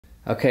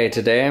Okay,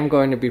 today I'm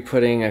going to be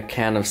putting a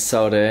can of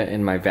soda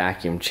in my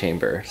vacuum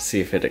chamber to see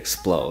if it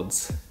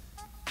explodes.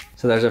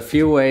 So there's a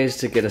few ways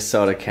to get a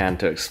soda can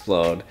to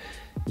explode.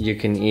 You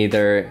can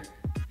either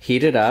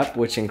heat it up,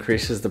 which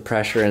increases the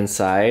pressure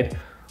inside,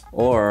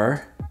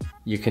 or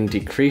you can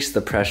decrease the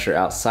pressure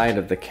outside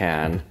of the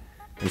can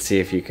and see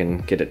if you can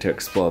get it to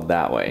explode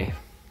that way.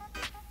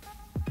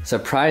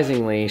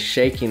 Surprisingly,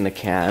 shaking the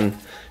can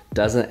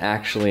doesn't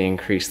actually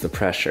increase the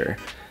pressure.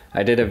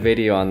 I did a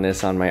video on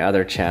this on my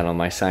other channel,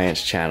 my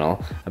science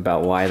channel,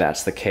 about why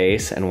that's the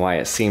case and why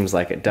it seems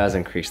like it does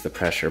increase the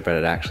pressure, but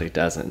it actually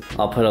doesn't.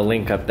 I'll put a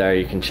link up there,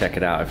 you can check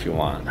it out if you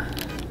want.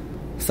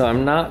 So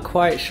I'm not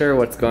quite sure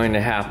what's going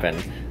to happen.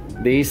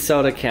 These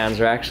soda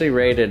cans are actually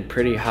rated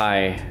pretty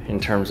high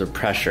in terms of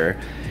pressure,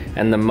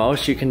 and the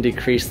most you can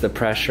decrease the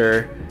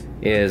pressure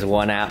is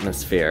 1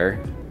 atmosphere,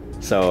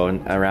 so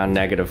around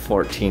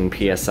 -14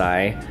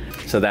 psi.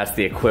 So that's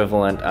the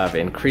equivalent of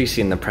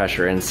increasing the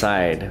pressure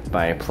inside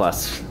by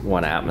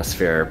 +1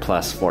 atmosphere,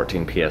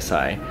 +14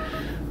 psi.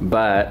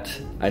 But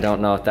I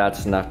don't know if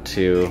that's enough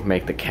to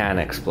make the can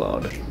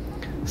explode.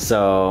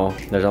 So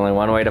there's only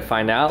one way to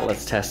find out.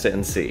 Let's test it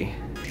and see.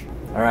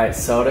 All right,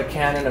 soda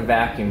can in a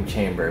vacuum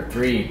chamber.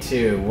 3,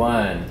 2,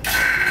 1.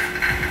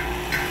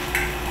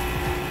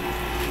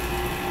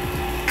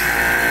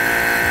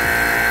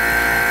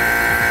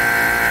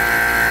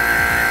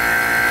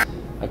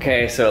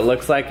 Okay, so it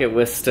looks like it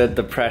withstood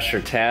the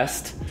pressure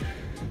test.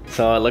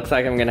 So it looks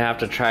like I'm gonna have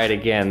to try it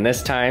again.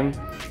 This time,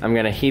 I'm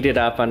gonna heat it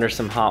up under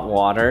some hot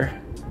water.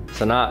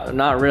 So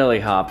not really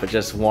hot, but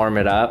just warm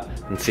it up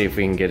and see if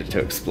we can get it to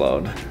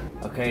explode.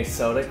 Okay,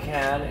 soda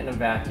can in a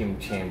vacuum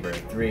chamber.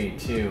 3,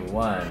 2,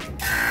 1.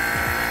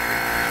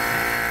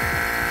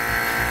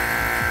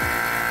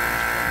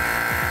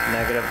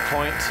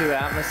 -0.2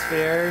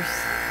 atmospheres.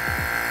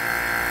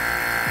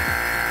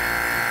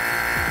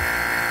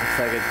 Looks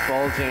like it's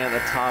bulging at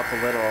the top a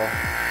little.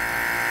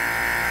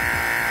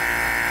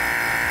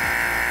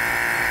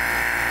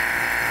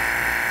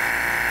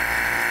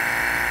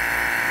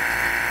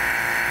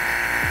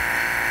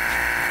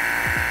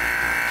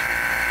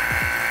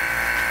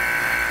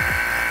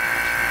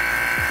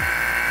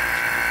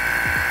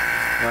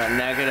 We're at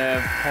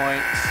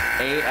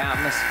 -0.8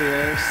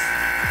 atmospheres.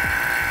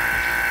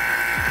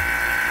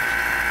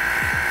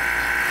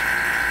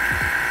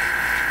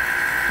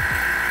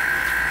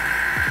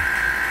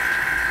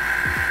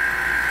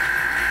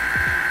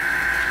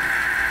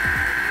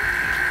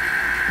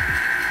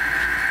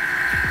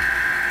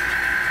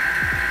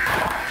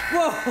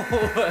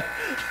 Whoa!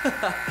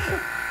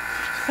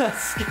 That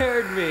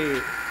scared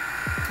me.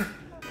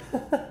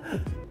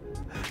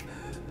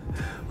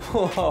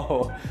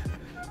 Whoa.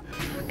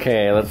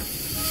 Okay,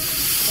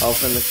 let's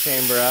open the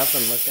chamber up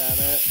and look at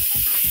it.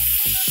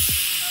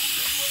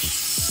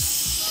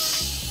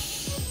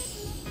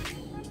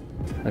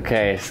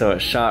 Okay, so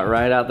it shot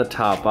right out the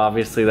top.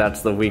 Obviously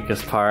that's the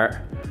weakest part,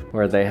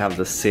 where they have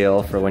the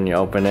seal for when you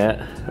open it.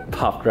 It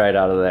popped right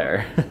out of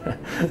there.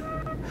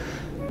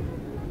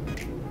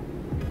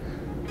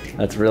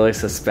 That's really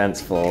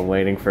suspenseful,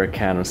 waiting for a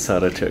can of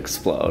soda to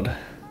explode.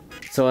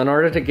 So in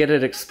order to get it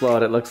to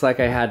explode, it looks like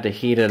I had to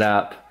heat it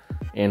up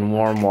in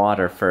warm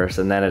water first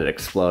and then it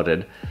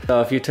exploded. So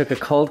if you took a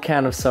cold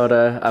can of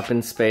soda up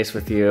in space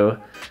with you,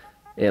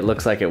 it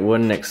looks like it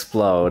wouldn't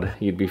explode.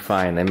 You'd be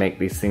fine. They make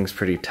these things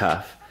pretty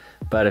tough.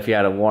 But if you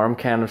had a warm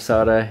can of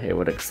soda, it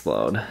would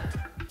explode.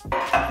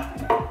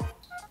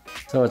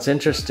 So what's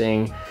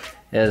interesting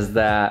is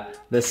that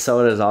this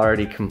soda is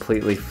already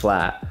completely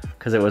flat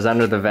because it was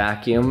under the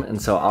vacuum,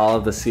 and so all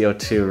of the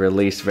CO2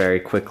 released very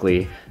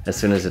quickly as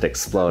soon as it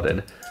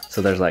exploded.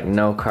 So there's like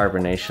no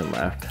carbonation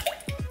left.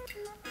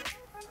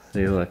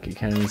 See, look, you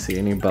can't even see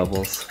any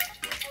bubbles.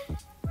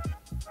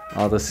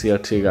 All the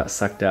CO2 got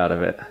sucked out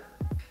of it.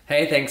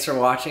 Hey, thanks for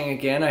watching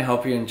again. I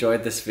hope you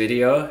enjoyed this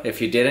video.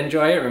 If you did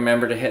enjoy it,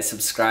 remember to hit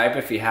subscribe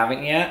if you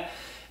haven't yet.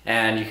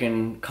 And you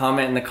can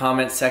comment in the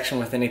comments section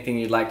with anything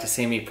you'd like to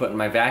see me put in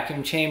my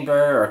vacuum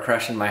chamber or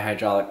crush in my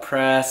hydraulic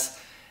press.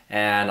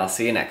 And I'll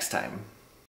see you next time.